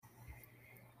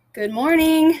Good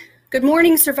morning. Good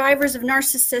morning, survivors of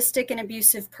narcissistic and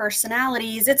abusive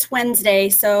personalities. It's Wednesday,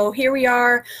 so here we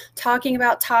are talking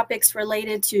about topics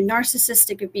related to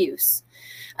narcissistic abuse.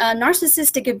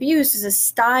 Narcissistic abuse is a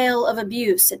style of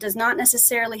abuse. It does not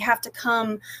necessarily have to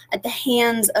come at the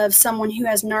hands of someone who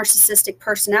has narcissistic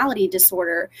personality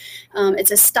disorder.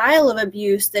 It's a style of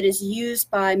abuse that is used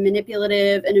by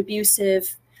manipulative and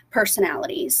abusive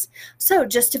personalities. So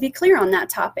just to be clear on that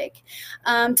topic,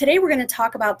 today we're going to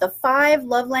talk about the five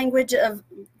love languages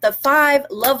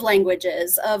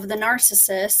of the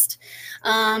narcissist.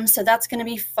 So that's going to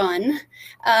be fun.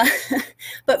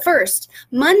 But first,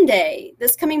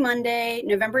 this coming Monday,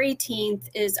 November 18th,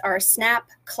 is our SNAP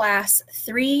Class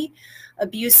 3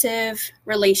 abusive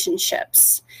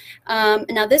relationships.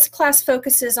 Now this class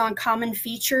focuses on common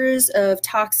features of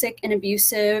toxic and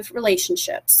abusive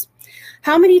relationships.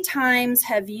 How many times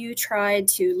have you tried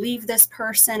to leave this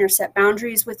person or set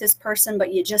boundaries with this person,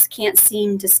 but you just can't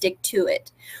seem to stick to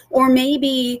it? Or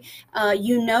maybe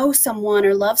you know someone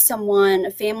or love someone,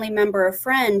 a family member, a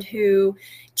friend who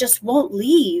just won't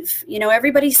leave. You know,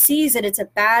 everybody sees it, it's a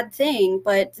bad thing,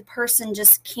 but the person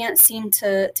just can't seem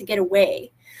to get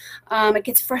away. It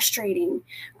gets frustrating.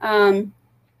 And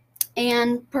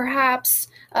perhaps,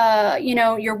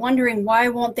 you're wondering, why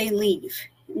won't they leave?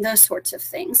 Those sorts of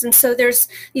things. And so there's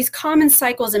these common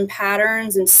cycles and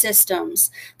patterns and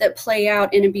systems that play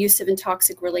out in abusive and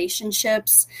toxic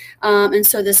relationships. And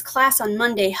so this class on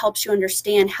Monday helps you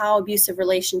understand how abusive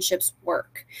relationships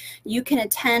work. You can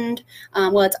attend,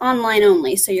 it's online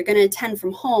only, so you're going to attend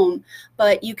from home,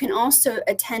 but you can also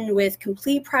attend with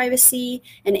complete privacy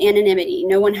and anonymity.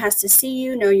 No one has to see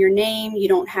you, know your name. You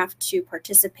don't have to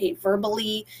participate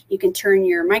verbally. You can turn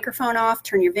your microphone off,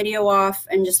 turn your video off,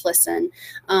 and just listen.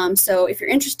 So if you're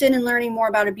interested in learning more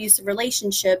about abusive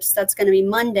relationships, that's going to be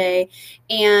Monday.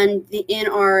 And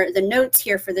the notes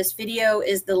here for this video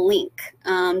is the link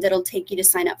that'll take you to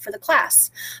sign up for the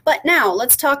class. But now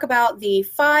let's talk about the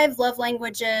 5 love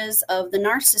languages of the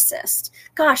narcissist.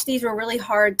 Gosh, these were really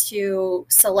hard to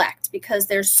select because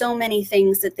there's so many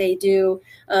things that they do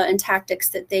and tactics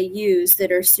that they use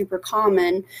that are super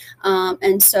common.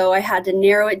 And so I had to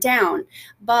narrow it down.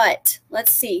 But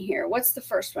let's see here. What's the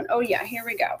first one? Oh yeah, here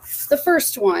we go. The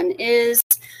first one is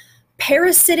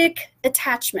parasitic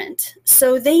attachment.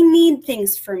 So they need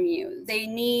things from you. They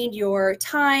need your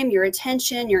time, your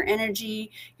attention, your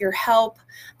energy, your help.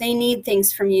 They need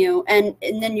things from you. And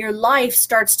then your life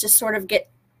starts to sort of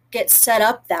get set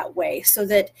up that way so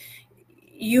that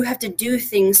you have to do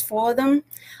things for them.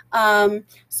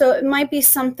 So it might be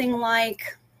something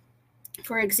like,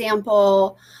 for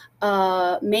example,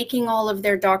 making all of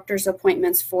their doctor's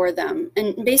appointments for them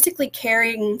and basically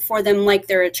caring for them like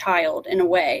they're a child in a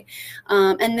way.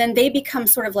 And then they become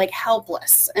sort of like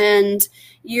helpless, and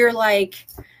you're like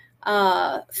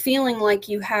feeling like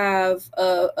you have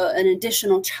an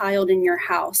additional child in your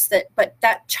house, but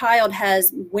that child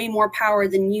has way more power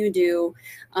than you do.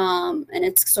 And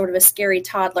it's sort of a scary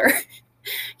toddler.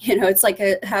 You know, it's like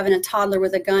having a toddler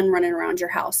with a gun running around your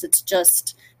house. It's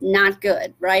just not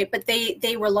good, right? But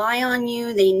they rely on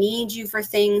you. They need you for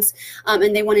things,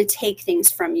 and they want to take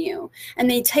things from you. And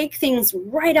they take things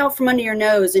right out from under your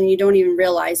nose, and you don't even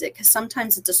realize it, because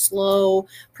sometimes it's a slow,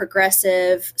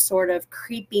 progressive, sort of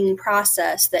creeping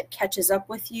process that catches up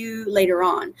with you later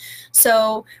on.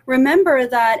 So remember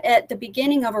that at the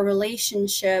beginning of a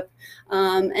relationship,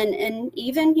 and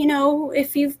even, you know,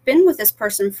 if you've been with this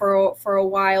person for a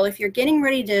while, if you're getting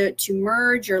ready to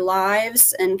merge your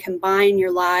lives and combine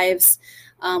your lives,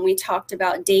 we talked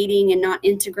about dating and not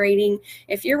integrating.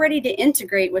 If you're ready to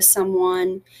integrate with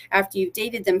someone after you've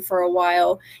dated them for a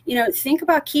while, you know, think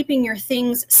about keeping your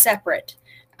things separate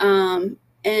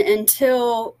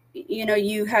until, you know,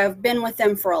 you have been with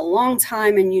them for a long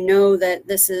time and you know that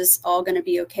this is all going to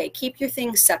be okay. Keep your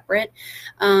things separate.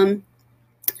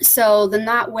 So then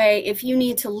that way, if you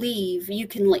need to leave, you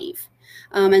can leave.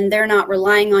 And they're not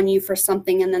relying on you for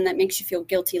something, and then that makes you feel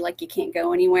guilty, like you can't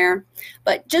go anywhere.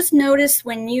 But just notice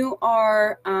when you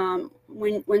are,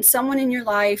 when someone in your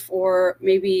life, or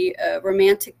maybe a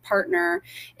romantic partner,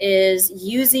 is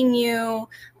using you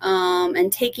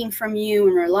and taking from you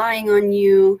and relying on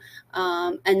you,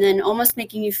 and then almost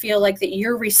making you feel like that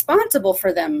you're responsible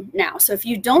for them now. So if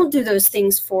you don't do those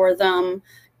things for them,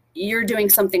 you're doing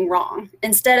something wrong.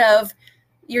 Instead of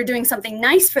you're doing something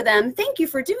nice for them, thank you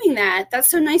for doing that. That's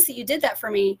so nice that you did that for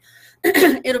me.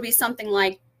 It'll be something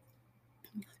like,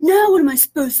 now what am I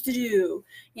supposed to do?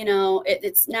 You know,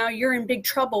 it's now you're in big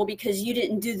trouble because you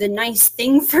didn't do the nice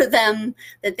thing for them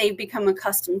that they've become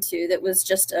accustomed to. That was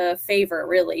just a favor,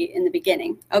 really, in the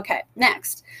beginning. Okay,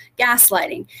 next,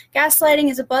 gaslighting. Gaslighting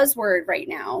is a buzzword right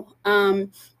now,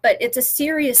 but it's a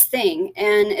serious thing,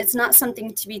 and it's not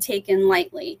something to be taken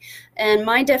lightly. And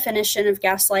my definition of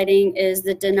gaslighting is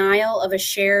the denial of a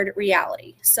shared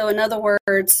reality. So in other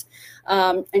words,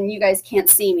 and you guys can't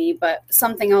see me, but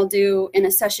something I'll do in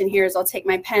a session here is I'll take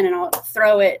my pen and I'll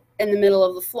throw it in the middle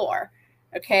of the floor.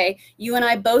 Okay, you and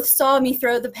I both saw me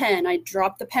throw the pen. I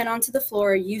dropped the pen onto the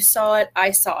floor. You saw it,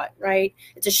 I saw it, right?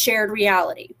 It's a shared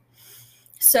reality.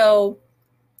 So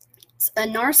a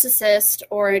narcissist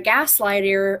or a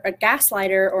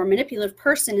gaslighter or manipulative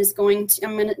person is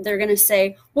they're going to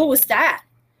say, what was that?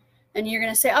 And you're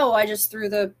going to say, oh, I just threw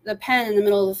the pen in the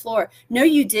middle of the floor. No,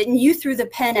 you didn't. You threw the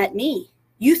pen at me.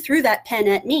 You threw that pen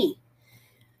at me.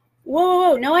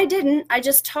 Whoa, no, I didn't. I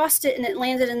just tossed it and it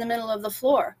landed in the middle of the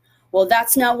floor. Well,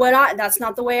 that's not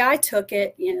the way I took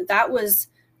it. You know, that was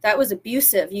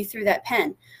abusive. You threw that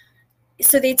pen.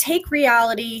 So they take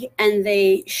reality and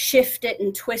they shift it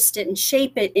and twist it and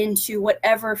shape it into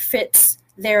whatever fits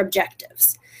their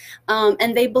objectives.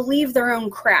 And they believe their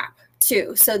own crap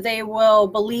too. So they will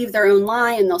believe their own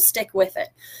lie and they'll stick with it.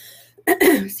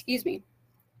 Excuse me.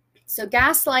 So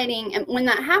gaslighting, and when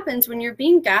that happens, when you're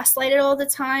being gaslighted all the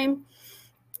time,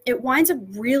 it winds up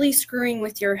really screwing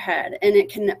with your head, and it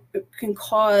can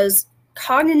cause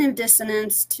cognitive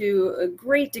dissonance to a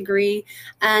great degree,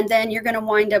 and then you're going to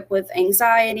wind up with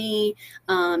anxiety,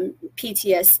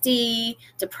 PTSD,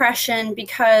 depression,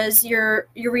 because your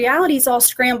reality is all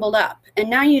scrambled up, and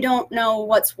now you don't know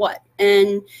what's what.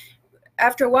 And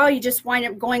after a while, you just wind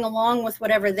up going along with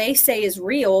whatever they say is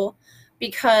real,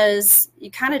 because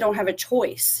you kind of don't have a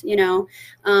choice, you know.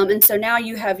 And so now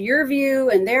you have your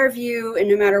view and their view, and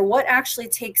no matter what actually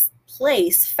takes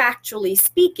place, factually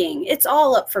speaking, it's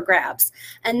all up for grabs.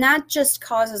 And that just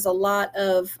causes a lot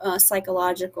of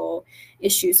psychological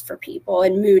issues for people,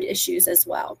 and mood issues as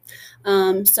well.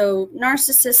 So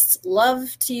narcissists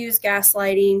love to use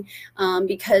gaslighting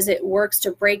because it works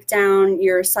to break down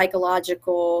your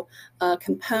psychological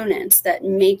components that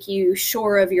make you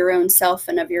sure of your own self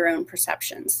and of your own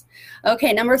perceptions.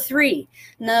 Okay, number 3.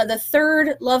 Now, the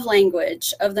third love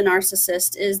language of the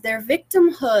narcissist is their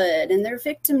victimhood and their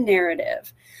victim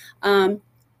narrative.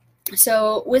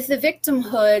 So with the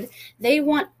victimhood, they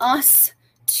want us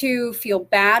to feel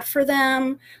bad for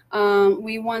them.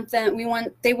 They want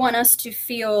us to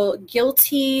feel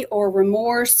guilty or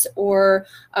remorse or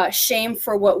shame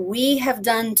for what we have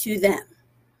done to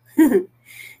them.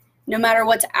 No matter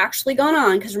what's actually gone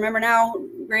on, because remember, now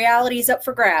reality is up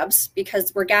for grabs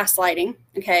because we're gaslighting.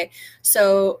 Okay,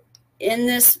 so in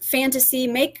this fantasy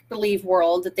make-believe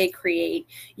world that they create,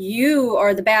 you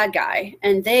are the bad guy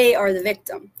and they are the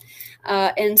victim.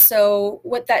 And so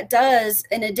what that does,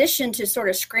 in addition to sort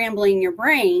of scrambling your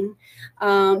brain,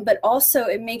 but also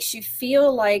it makes you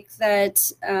feel like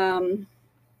that,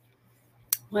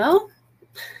 well,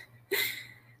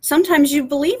 sometimes you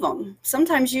believe them.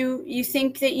 Sometimes you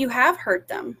think that you have hurt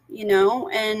them, you know,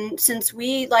 and since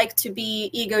we like to be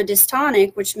ego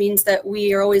dystonic, which means that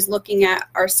we are always looking at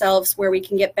ourselves where we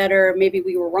can get better, maybe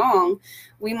we were wrong,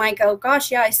 we might go,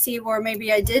 gosh, yeah, I see where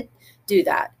maybe I did do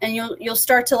that. And you'll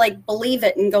start to like believe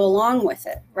it and go along with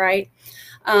it, right?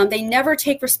 They never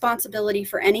take responsibility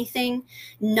for anything.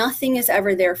 Nothing is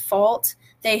ever their fault.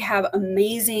 They have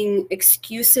amazing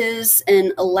excuses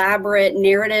and elaborate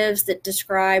narratives that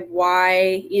describe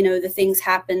why, you know, the things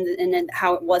happened and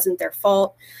how it wasn't their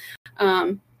fault.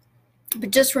 But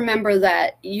just remember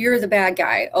that you're the bad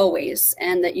guy always,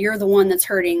 and that you're the one that's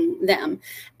hurting them.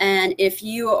 And if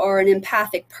you are an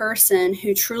empathic person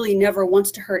who truly never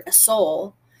wants to hurt a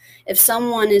soul, if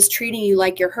someone is treating you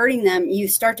like you're hurting them, you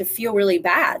start to feel really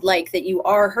bad, like that you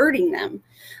are hurting them.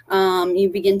 You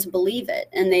begin to believe it,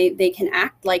 and they can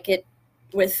act like it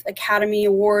with Academy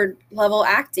Award level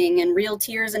acting and real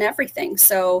tears and everything.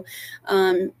 So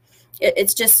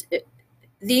it's just...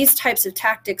 these types of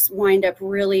tactics wind up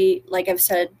really, like I've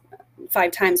said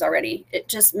 5 times already, it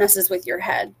just messes with your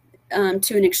head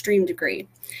to an extreme degree.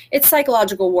 It's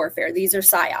psychological warfare. These are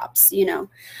psyops, you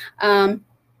know.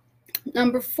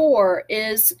 Number 4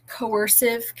 is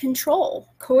coercive control.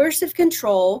 coercive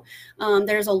control,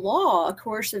 there's a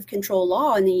coercive control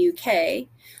law in the UK.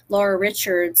 Laura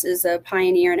Richards is a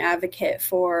pioneer and advocate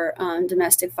for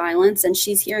domestic violence, and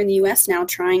she's here in the US now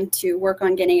trying to work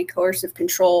on getting a coercive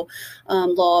control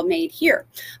law made here.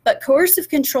 But coercive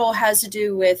control has to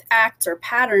do with acts or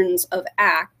patterns of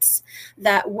acts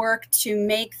that work to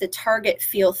make the target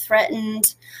feel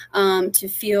threatened, to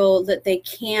feel that they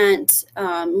can't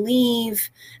leave,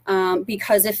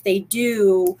 because if they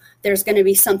do, there's going to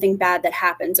be something bad that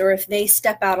happens, or if they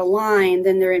step out of line,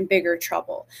 then they're in bigger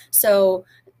trouble. So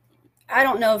I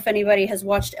don't know if anybody has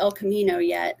watched El Camino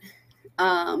yet.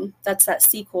 That's that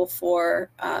sequel for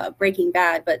Breaking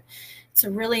Bad, but it's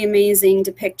a really amazing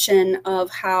depiction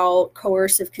of how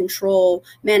coercive control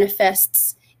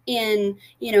manifests in,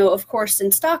 of course,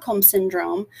 in Stockholm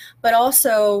Syndrome, but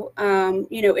also,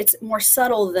 it's more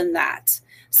subtle than that.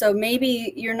 So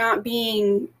maybe you're not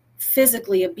being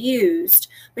physically abused,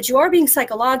 but you are being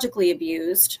psychologically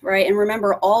abused, right? And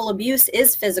remember, all abuse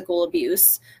is physical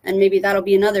abuse, and maybe that'll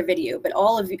be another video, but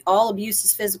all abuse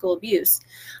is physical abuse.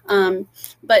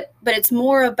 But it's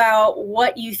more about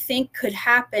what you think could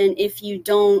happen if you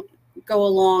don't go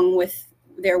along with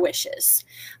their wishes.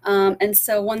 And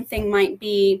so one thing might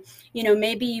be,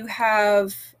 maybe you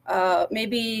have,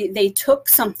 maybe they took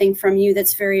something from you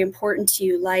that's very important to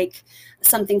you, like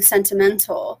something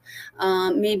sentimental.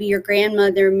 Maybe your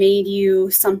grandmother made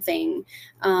you something,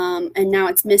 and now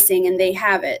it's missing and they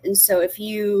have it. And so if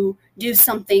you do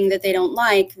something that they don't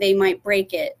like, they might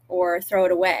break it or throw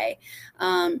it away.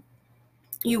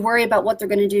 You worry about what they're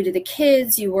going to do to the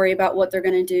kids. You worry about what they're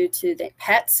going to do to the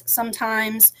pets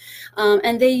sometimes.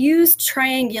 And they use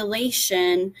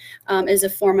triangulation as a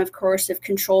form of coercive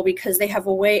control, because they have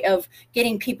a way of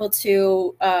getting people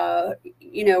to,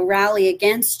 rally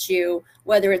against you,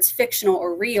 whether it's fictional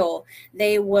or real.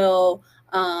 They will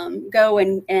go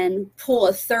and pull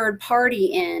a third party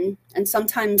in, and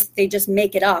sometimes they just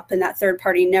make it up, and that third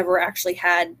party never actually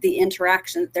had the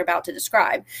interaction that they're about to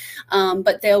describe.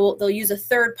 But they'll use a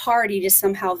third party to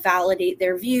somehow validate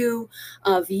their view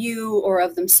of you or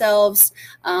of themselves.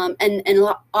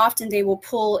 And often they will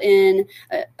pull in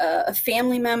a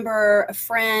family member, a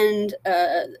friend,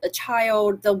 a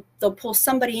child. They'll pull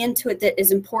somebody into it that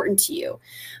is important to you.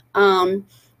 And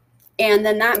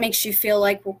then that makes you feel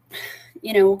like, well,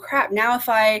 crap, now if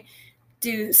I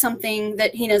do something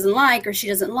that he doesn't like or she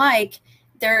doesn't like,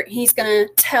 he's going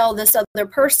to tell this other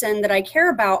person that I care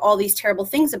about all these terrible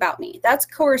things about me. That's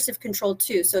coercive control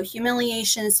too. So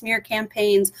humiliation, smear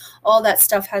campaigns, all that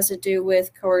stuff has to do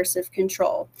with coercive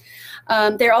control.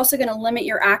 They're also going to limit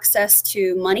your access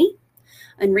to money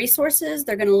and resources.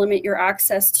 They're going to limit your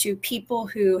access to people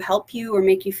who help you or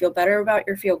make you feel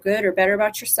good or better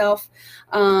about yourself.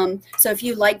 So if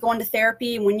you like going to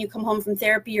therapy, and when you come home from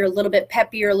therapy, you're a little bit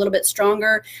peppy or a little bit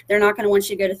stronger, they're not going to want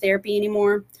you to go to therapy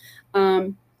anymore.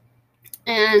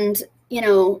 It's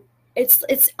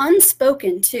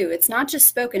unspoken too. It's not just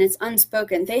spoken, it's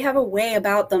unspoken. They have a way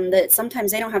about them that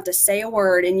sometimes they don't have to say a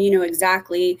word, and you know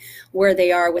exactly where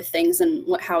they are with things and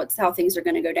how things are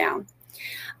going to go down.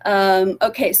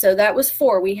 Okay, so that was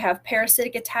 4. We have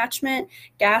parasitic attachment,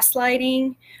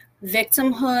 gaslighting,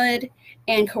 victimhood,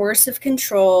 and coercive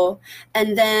control.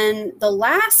 And then the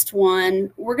last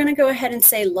one, we're going to go ahead and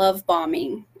say love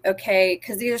bombing. Okay,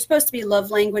 because these are supposed to be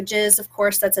love languages. Of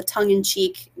course, that's a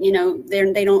tongue-in-cheek.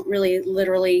 They don't really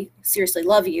literally seriously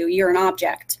love you. You're an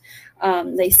object.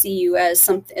 They see you as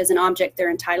an object they're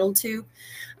entitled to.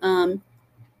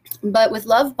 But with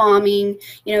love bombing,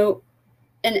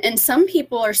 and some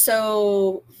people are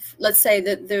so, let's say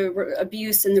that the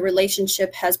abuse in the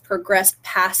relationship has progressed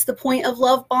past the point of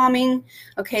love bombing.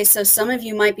 Okay, so some of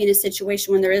you might be in a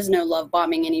situation when there is no love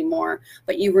bombing anymore,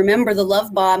 but you remember the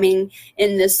love bombing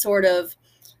in this sort of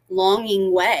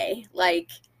longing way. Like,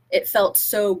 it felt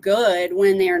so good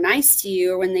when they are nice to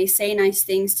you, or when they say nice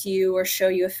things to you, or show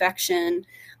you affection,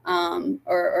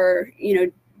 or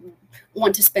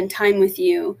want to spend time with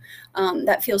you.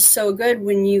 That feels so good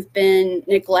when you've been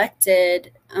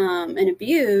neglected and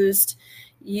abused.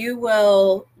 You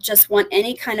will just want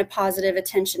any kind of positive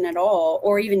attention at all,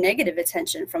 or even negative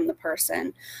attention from the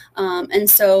person. And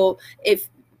so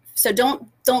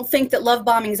don't think that love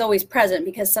bombing is always present,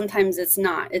 because sometimes it's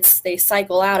not. They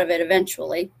cycle out of it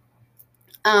eventually.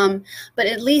 But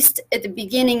at least at the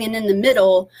beginning and in the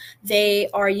middle, they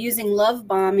are using love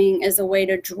bombing as a way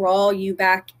to draw you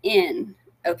back in.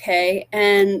 Okay.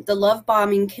 And the love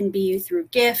bombing can be through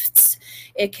gifts.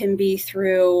 It can be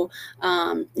through,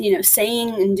 saying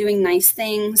and doing nice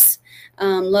things.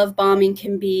 Love bombing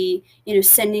can be,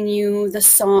 sending you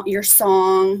your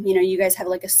song. You guys have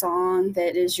like a song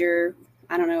that is your,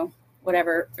 I don't know,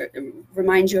 whatever,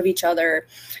 remind you of each other,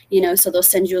 you know, so they'll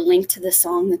send you a link to the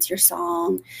song that's your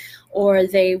song, or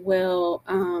they will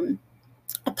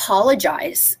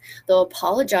apologize. They'll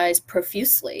apologize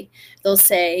profusely. They'll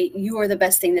say, you are the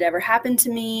best thing that ever happened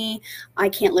to me. I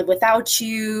can't live without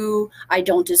you. I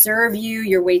don't deserve you.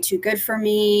 You're way too good for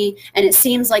me. And it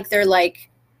seems like they're like,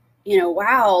 you know,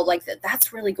 wow, like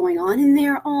that's really going on in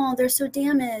there. Oh, they're so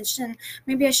damaged, and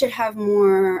maybe I should have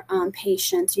more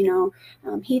patience. You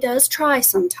know, he does try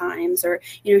sometimes, or,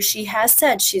 you know, she has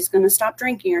said she's going to stop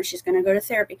drinking, or she's going to go to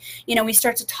therapy. You know, we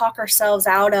start to talk ourselves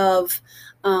out of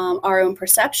our own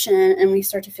perception, and we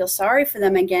start to feel sorry for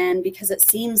them again, because it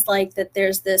seems like that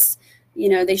there's this, you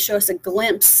know, they show us a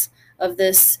glimpse of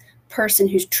this person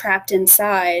who's trapped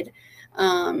inside.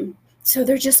 So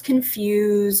they're just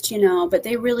confused, you know, but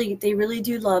they really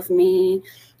do love me.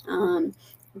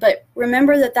 But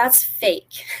remember that that's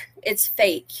fake. It's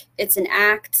fake. It's an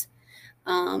act.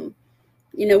 You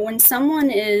know, when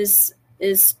someone is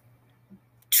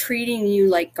treating you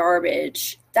like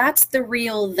garbage, that's the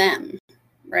real them,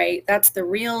 right? That's the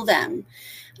real them.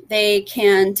 They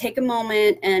can take a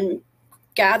moment and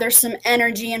gather some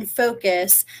energy and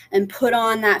focus and put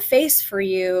on that face for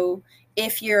you.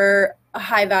 If you're a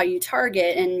high value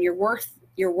target and you're worth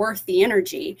the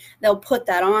energy, they'll put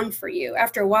that on for you.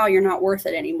 After a while, you're not worth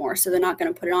it anymore. So they're not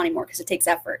going to put it on anymore, because it takes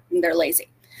effort and they're lazy.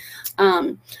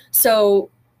 So,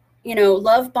 you know,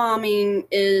 love bombing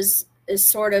is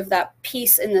sort of that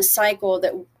piece in the cycle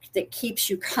that keeps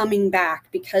you coming back,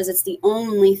 because it's the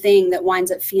only thing that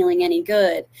winds up feeling any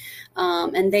good.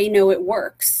 And they know it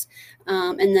works.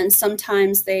 And then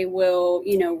sometimes they will,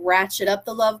 you know, ratchet up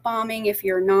the love bombing if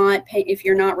you're not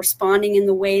responding in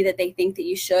the way that they think that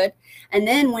you should. And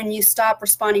then when you stop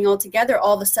responding altogether,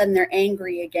 all of a sudden they're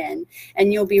angry again,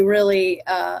 and you'll be really,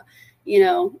 you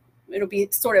know, it'll be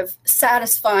sort of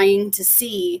satisfying to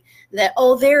see that,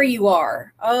 oh, there you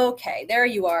are. Okay, there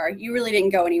you are. You really didn't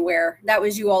go anywhere. That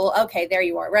was you all. Okay, there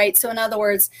you are. Right. So in other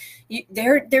words,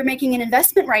 they're making an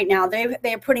investment right now. They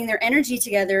are putting their energy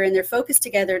together and their focus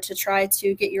together to try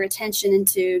to get your attention and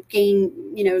to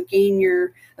gain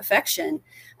your affection.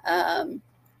 And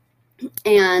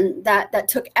that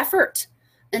took effort.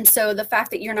 And so the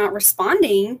fact that you're not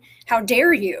responding, how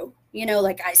dare you? You know,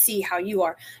 like, I see how you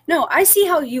are. No, I see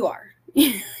how you are.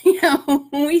 You know,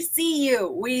 we see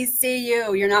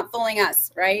you. You're not fooling us,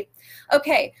 right?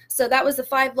 Okay, so that was the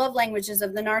 5 love languages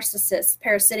of the narcissist: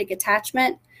 parasitic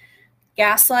attachment,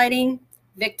 gaslighting,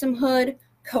 victimhood,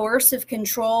 coercive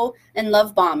control, and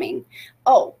love bombing.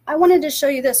 Oh, I wanted to show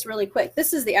you this really quick.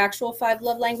 This is the actual 5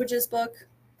 love languages book,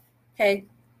 okay,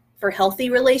 for healthy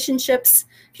relationships.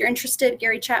 If you're interested,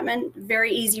 Gary Chapman,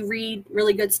 very easy read,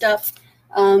 really good stuff.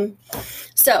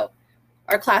 So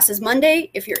our class is Monday.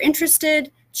 If you're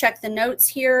interested, check the notes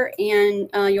here, and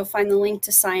you'll find the link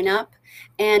to sign up.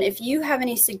 And if you have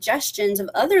any suggestions of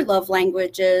other love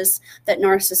languages that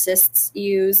narcissists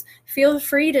use, feel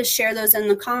free to share those in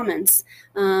the comments.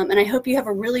 And I hope you have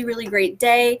a really, really great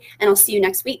day, and I'll see you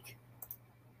next week.